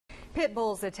Pit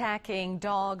bulls attacking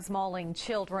dogs, mauling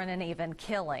children, and even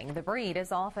killing. The breed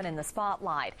is often in the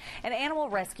spotlight. An animal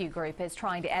rescue group is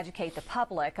trying to educate the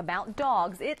public about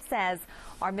dogs it says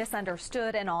are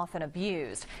misunderstood and often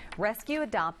abused. Rescue,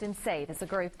 Adopt, and Save is a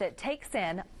group that takes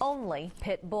in only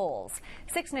pit bulls.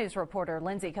 6 News reporter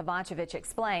Lindsay Kovacevic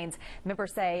explains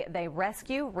members say they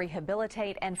rescue,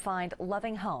 rehabilitate, and find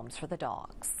loving homes for the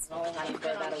dogs.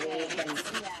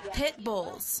 Pit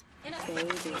bulls.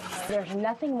 There's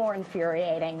nothing more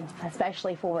infuriating,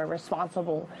 especially for a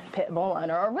responsible pit bull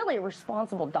owner or really a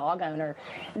responsible dog owner,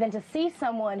 than to see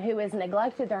someone who has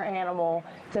neglected their animal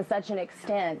to such an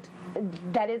extent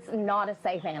that it's not a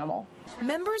safe animal.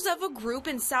 Members of a group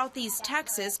in Southeast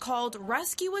Texas called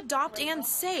Rescue, Adopt, and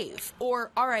Save,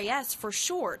 or RAS for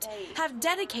short, have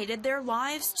dedicated their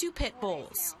lives to pit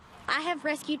bulls. I have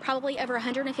rescued probably over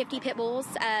 150 pit bulls.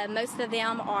 Most of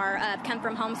them are come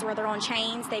from homes where they're on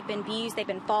chains. They've been abused, they've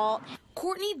been fought.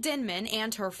 Courtney Denman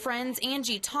and her friends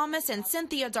Angie Thomas and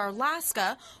Cynthia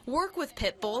Darlaska work with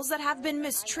pit bulls that have been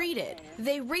mistreated.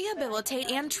 They rehabilitate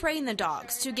and train the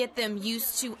dogs to get them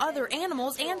used to other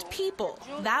animals and people.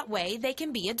 That way they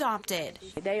can be adopted.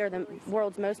 They are the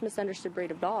world's most misunderstood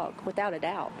breed of dog, without a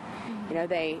doubt. You know,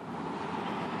 they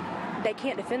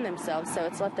can't defend themselves, so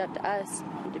it's left up to us,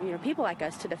 people like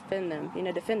us, to defend them,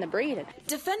 defend the breed.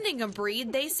 Defending a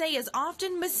breed they say is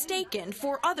often mistaken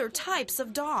for other types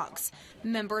of dogs.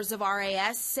 Members of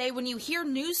RAS say when you hear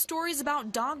news stories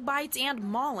about dog bites and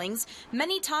maulings,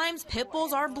 many times pit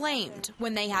bulls are blamed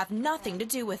when they have nothing to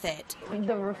do with it.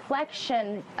 The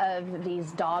reflection of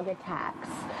these dog attacks,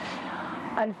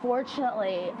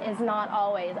 unfortunately, is not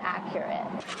always accurate.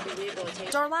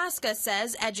 Darlaska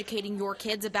says educating your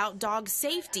kids about dog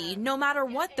safety, no matter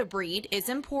what the breed, is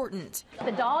important.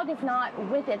 The dog is not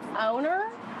with its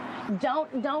owner,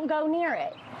 don't go near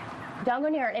it. Don't go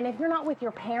near it. And if you're not with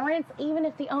your parents, even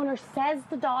if the owner says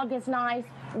the dog is nice,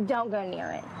 don't go near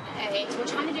it.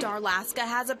 Darlaska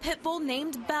has a pit bull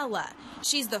named Bella.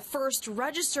 She's the first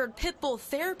registered pit bull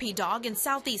therapy dog in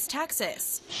Southeast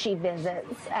Texas. She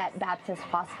visits at Baptist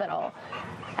Hospital,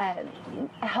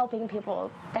 helping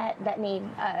people that need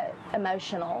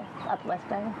emotional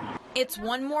uplifting. It's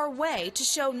one more way to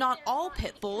show not all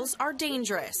pit bulls are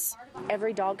dangerous.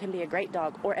 Every dog can be a great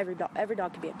dog, or every dog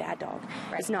can be a bad dog.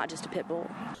 It's not just a pit bull.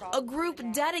 A group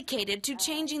dedicated to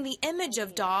changing the image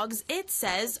of dogs it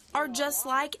says are just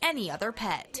like any other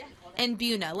pet. In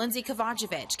Buna, Lindsay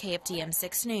Kovacevic, KFDM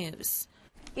 6 News.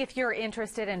 If you're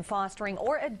interested in fostering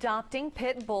or adopting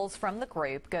pit bulls from the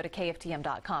group, go to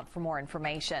KFDM.com for more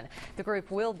information. The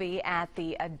group will be at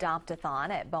the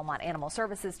Adopt-a-thon at Beaumont Animal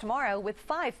Services tomorrow with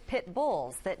 5 pit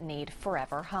bulls that need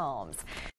forever homes.